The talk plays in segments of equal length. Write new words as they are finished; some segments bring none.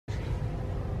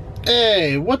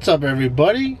Hey, what's up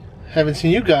everybody? Haven't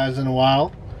seen you guys in a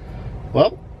while.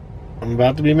 Well, I'm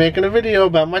about to be making a video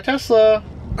about my Tesla.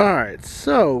 Alright,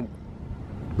 so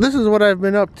this is what I've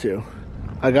been up to.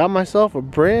 I got myself a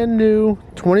brand new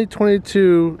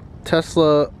 2022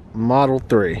 Tesla Model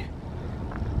 3.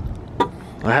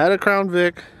 I had a Crown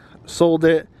Vic, sold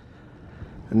it,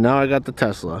 and now I got the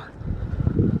Tesla.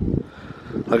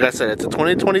 Like I said, it's a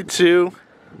 2022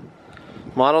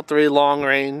 Model 3 long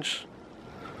range.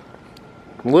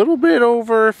 A little bit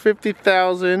over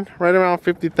 50,000, right around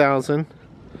 50,000.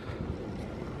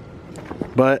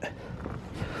 But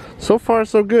so far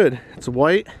so good. It's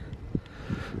white.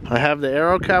 I have the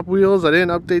Aero Cap wheels. I didn't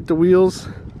update the wheels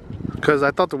because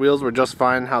I thought the wheels were just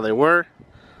fine how they were.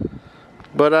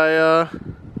 But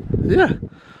yeah,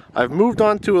 I've moved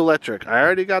on to electric. I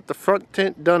already got the front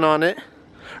tint done on it,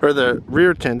 or the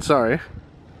rear tint, sorry.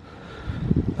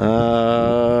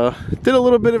 Did a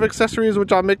little bit of accessories,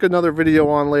 which I'll make another video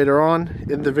on later on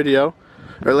in the video,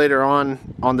 or later on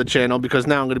the channel, because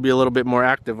now I'm going to be a little bit more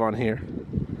active on here.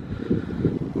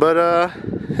 But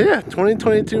yeah,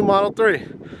 2022 Model 3.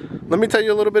 Let me tell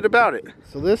you a little bit about it.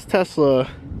 So this Tesla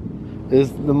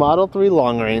is the Model 3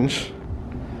 long range.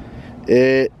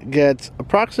 It gets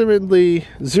approximately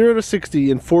 0 to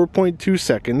 60 in 4.2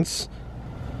 seconds.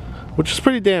 Which is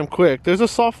pretty damn quick. There's a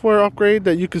software upgrade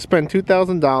that you can spend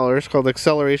 $2,000 called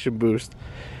Acceleration Boost,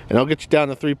 and I'll get you down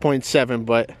to 3.7,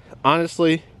 but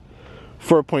honestly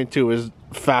 4.2 is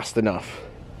fast enough.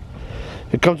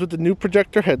 It comes with the new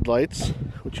projector headlights,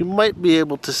 which you might be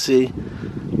able to see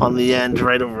on the end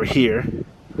right over here,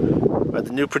 but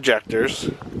the new projectors.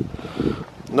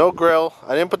 No grill.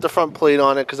 I didn't put the front plate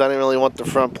on it because I didn't really want the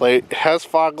front plate. It has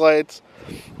fog lights.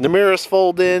 The mirrors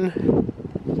fold in.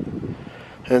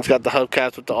 And it's got the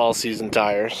hubcaps with the all-season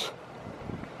tires.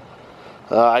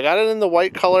 I got it in the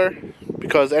white color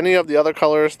because any of the other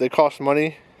colors, they cost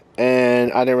money,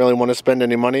 and I didn't really want to spend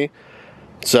any money.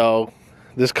 So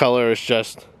this color is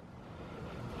just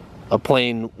a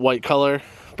plain white color,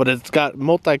 but it's got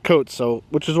multi-coats, so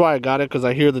which is why I got it, because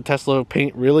I hear the Tesla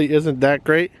paint really isn't that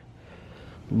great.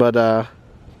 But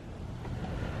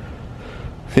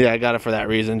yeah, I got it for that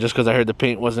reason, just because I heard the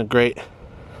paint wasn't great.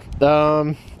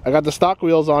 I got the stock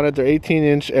wheels on it. They're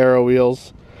 18-inch Aero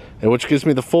wheels, which gives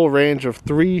me the full range of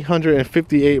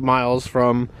 358 miles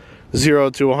from 0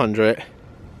 to 100.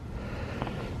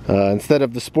 Instead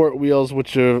of the sport wheels,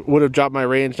 which would have dropped my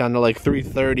range down to like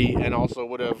 330, and also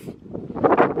would have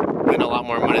been a lot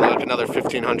more money, like another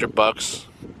 1,500 bucks.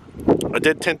 I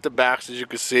did tint the backs, as you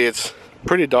can see. It's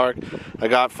pretty dark. I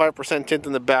got 5% tint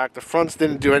in the back. The fronts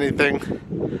didn't do anything,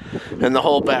 and the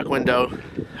whole back window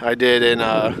I did in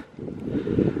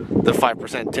the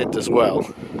 5% tint as well.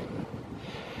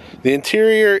 The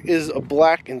interior is a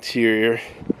black interior.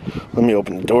 Let me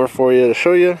open the door for you to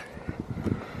show you.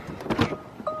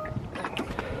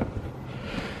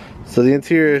 So the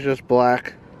interior is just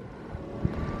black.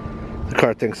 The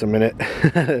car thinks a minute.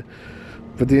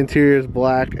 But the interior is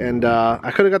black, and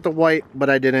I could have got the white, but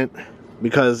I didn't,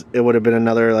 because it would have been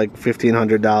another like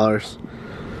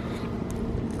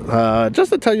 $1,500.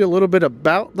 Just to tell you a little bit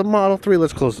about the Model 3,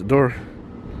 let's close the door.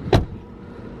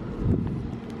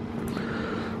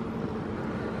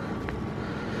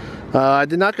 I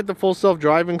did not get the full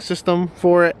self-driving system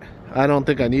for it. I don't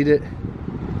think I need it.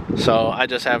 So I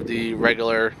just have the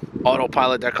regular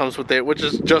autopilot that comes with it, which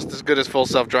is just as good as full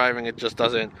self-driving. It just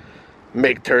doesn't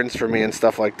make turns for me and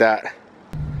stuff like that.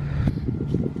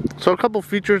 So a couple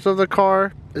features of the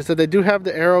car is that they do have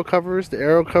the aero covers. The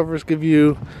aero covers give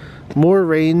you more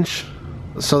range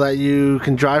so that you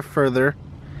can drive further,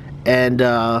 and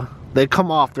they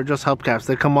come off. They're just hubcaps.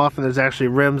 They come off, and there's actually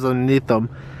rims underneath them,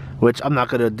 which I'm not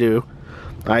gonna do.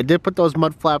 I did put those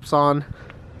mud flaps on.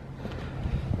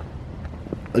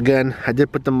 Again, I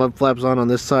did put the mud flaps on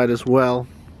this side as well.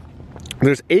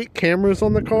 There's 8 cameras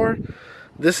on the car.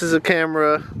 This is a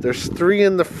camera. There's 3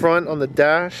 in the front on the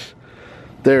dash.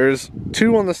 There's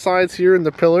 2 on the sides here in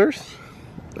the pillars,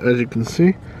 as you can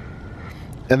see.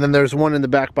 And then there's 1 in the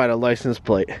back by the license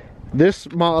plate. This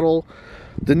model,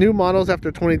 the new models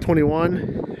after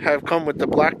 2021 have come with the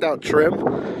blacked out trim.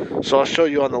 So I'll show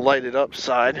you on the lighted up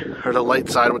side, or the light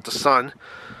side with the sun.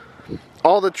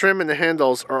 All the trim and the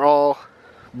handles are all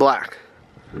black.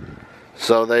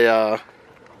 So they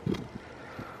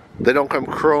don't come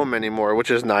chrome anymore, which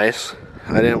is nice.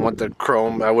 I didn't want the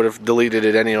chrome. I would have deleted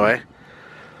it anyway.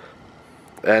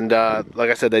 And like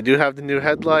I said, they do have the new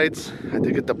headlights. I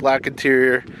did get the black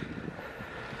interior.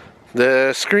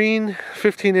 The screen,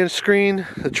 15-inch screen.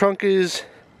 The trunk is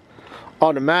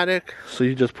automatic, so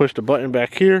you just push the button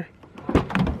back here.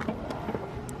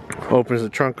 Opens the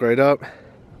trunk right up.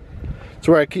 It's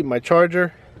where I keep my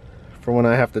charger for when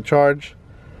I have to charge.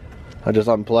 I just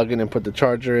unplug it and put the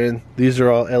charger in. These are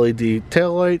all LED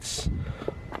taillights,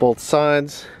 both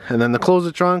sides. And then to close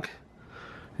the trunk,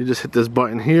 you just hit this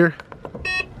button here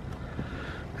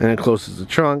and it closes the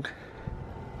trunk.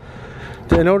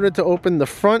 In order to open the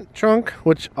front trunk,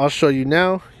 which I'll show you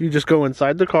now, you just go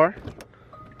inside the car.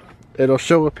 It'll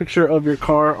show a picture of your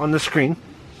car on the screen.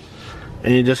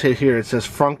 And you just hit here, it says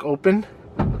frunk open.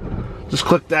 Just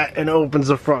click that and it opens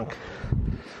the frunk.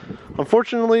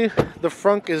 Unfortunately, the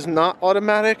frunk is not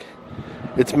automatic.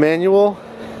 It's manual,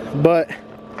 but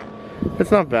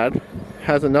it's not bad. It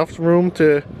has enough room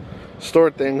to store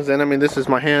things. And I mean, this is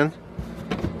my hand.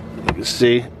 You can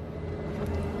see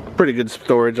pretty good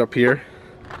storage up here.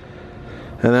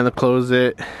 And then to close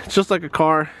it, it's just like a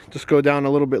car. Just go down a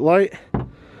little bit light.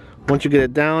 Once you get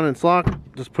it down and it's locked,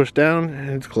 just push down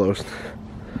and it's closed.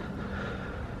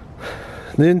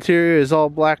 The interior is all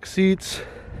black seats.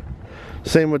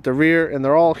 Same with the rear, and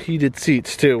they're all heated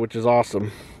seats too, which is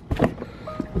awesome.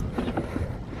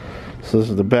 So this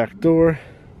is the back door.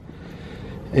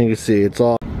 And you can see it's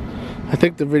all, I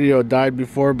think the video died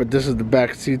before, but this is the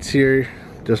back seats here.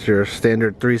 Just your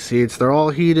standard 3 seats. They're all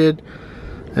heated.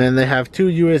 And they have 2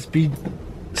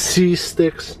 USB-C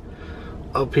sticks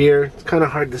up here. It's kind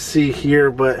of hard to see here,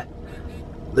 but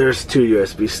there's 2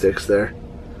 USB sticks there.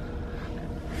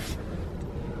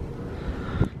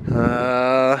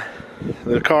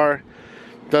 The car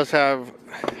does have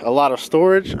a lot of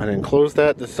storage. I didn't close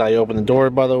that. This is how you open the door,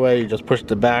 by the way. You just push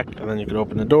the back and then you can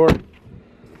open the door.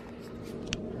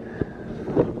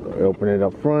 Open it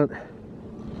up front.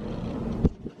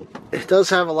 It does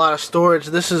have a lot of storage.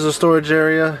 This is a storage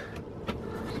area.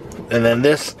 And then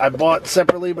this I bought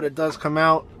separately, but it does come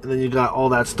out. And then you got all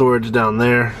that storage down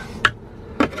there.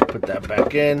 Put that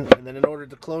back in. And then in order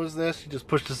to close this, you just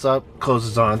push this up,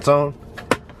 closes on its own.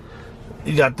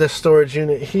 You got this storage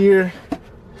unit here.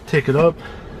 Take it up.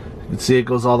 You can see it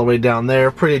goes all the way down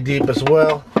there. Pretty deep as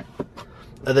well.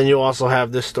 And then you also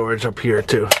have this storage up here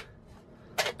too,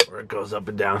 where it goes up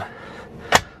and down.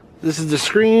 This is the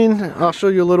screen. I'll show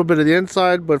you a little bit of the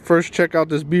inside, but first check out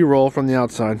this B-roll from the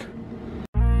outside.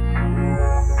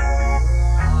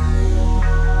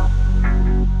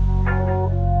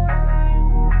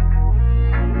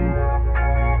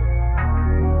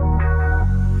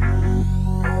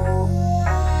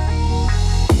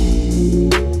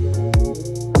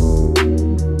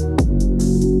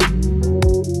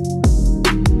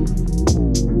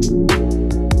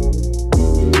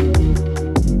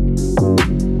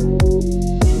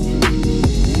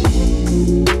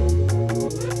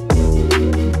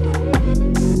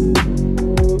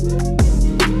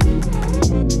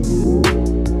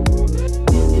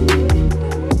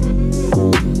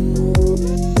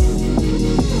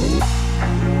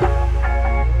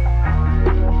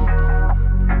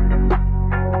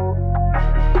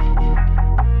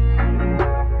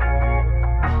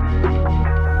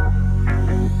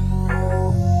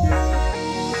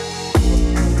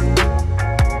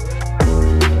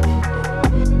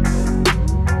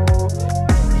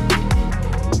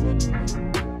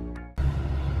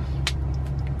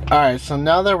 Alright, so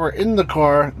now that we're in the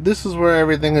car, this is where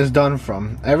everything is done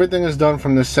from. Everything is done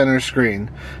from the center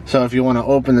screen. So if you want to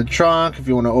open the trunk, if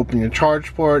you want to open your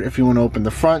charge port, if you want to open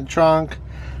the front trunk,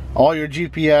 all your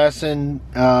GPS and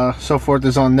so forth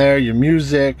is on there. Your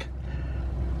music,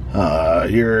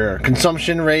 your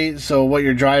consumption rate, so what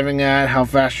you're driving at, how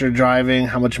fast you're driving,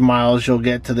 how much miles you'll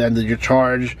get to the end of your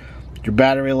charge, your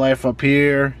battery life up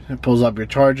here. It pulls up your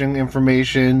charging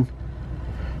information.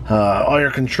 All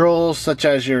your controls, such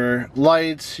as your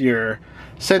lights, your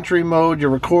Sentry mode, your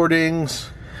recordings,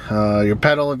 your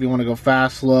pedal if you want to go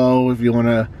fast, slow, if you want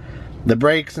to, the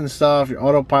brakes and stuff, your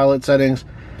autopilot settings.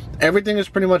 Everything is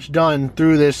pretty much done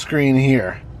through this screen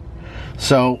here.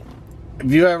 So if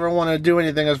you ever want to do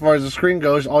anything as far as the screen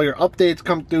goes, all your updates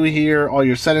come through here, all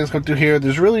your settings come through here.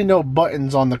 There's really no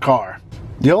buttons on the car.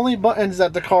 The only buttons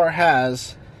that the car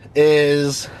has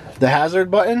is the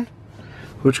hazard button,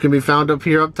 which can be found up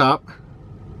here up top,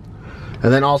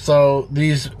 and then also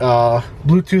these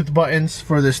Bluetooth buttons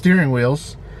for the steering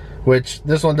wheels, which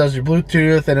this one does your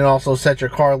Bluetooth and it also sets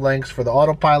your car lengths for the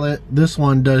autopilot. This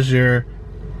one does your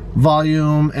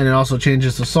volume and it also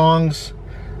changes the songs.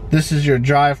 This is your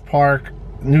drive, park,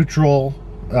 neutral,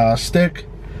 stick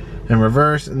and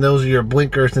reverse, and those are your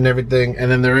blinkers and everything. And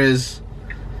then there is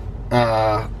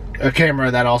a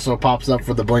camera that also pops up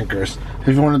for the blinkers.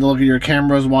 If you wanted to look at your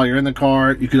cameras while you're in the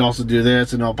car, you could also do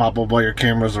this and it'll pop up all your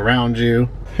cameras around you.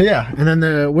 Yeah, and then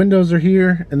the windows are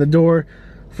here, and the door,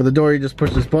 for the door you just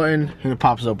push this button and it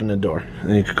pops open the door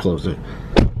and you can close it.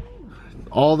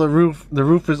 All the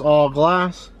roof is all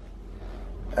glass,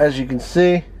 as you can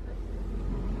see.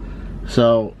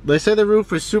 So they say the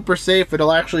roof is super safe.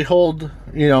 It'll actually hold,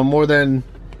 you know, more than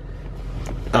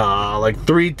like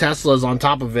 3 Teslas on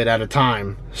top of it at a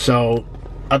time. So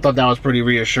I thought that was pretty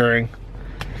reassuring.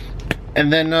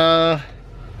 And then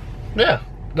yeah,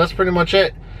 that's pretty much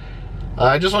it.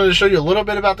 I just wanted to show you a little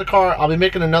bit about the car. I'll be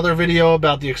making another video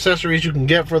about the accessories you can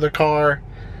get for the car,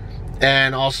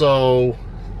 and also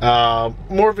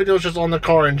more videos just on the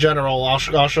car in general. I'll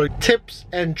show you tips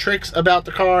and tricks about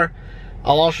the car.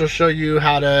 I'll also show you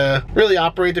how to really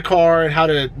operate the car and how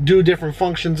to do different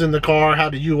functions in the car, how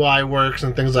the UI works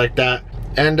and things like that.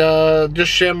 And just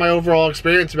share my overall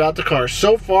experience about the car.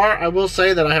 So far, I will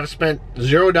say that I have spent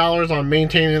 $0 on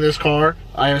maintaining this car.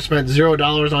 I have spent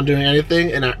 $0 on doing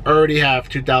anything, and I already have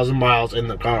 2,000 miles in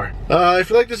the car. If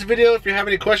you like this video, if you have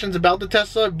any questions about the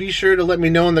Tesla, be sure to let me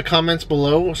know in the comments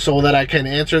below so that I can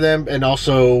answer them and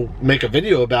also make a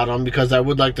video about them, because I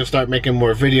would like to start making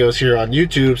more videos here on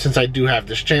YouTube since I do have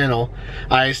this channel.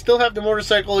 I still have the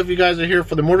motorcycle if you guys are here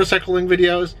for the motorcycling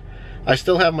videos. I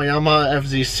still have my Yamaha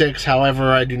FZ6,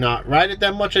 however, I do not ride it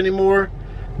that much anymore.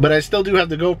 But I still do have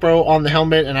the GoPro on the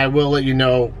helmet, and I will let you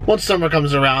know once summer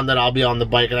comes around that I'll be on the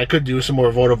bike, and I could do some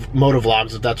more moto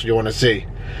vlogs if that's what you want to see.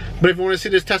 But if you want to see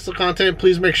this Tesla content,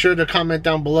 please make sure to comment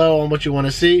down below on what you want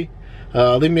to see.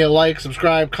 Leave me a like,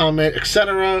 subscribe, comment,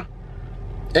 etc.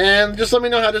 And just let me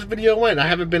know how this video went. I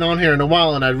haven't been on here in a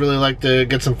while, and I'd really like to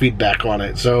get some feedback on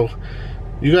it. So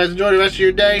you guys enjoy the rest of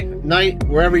your day, night,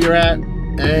 wherever you're at.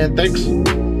 And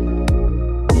thanks.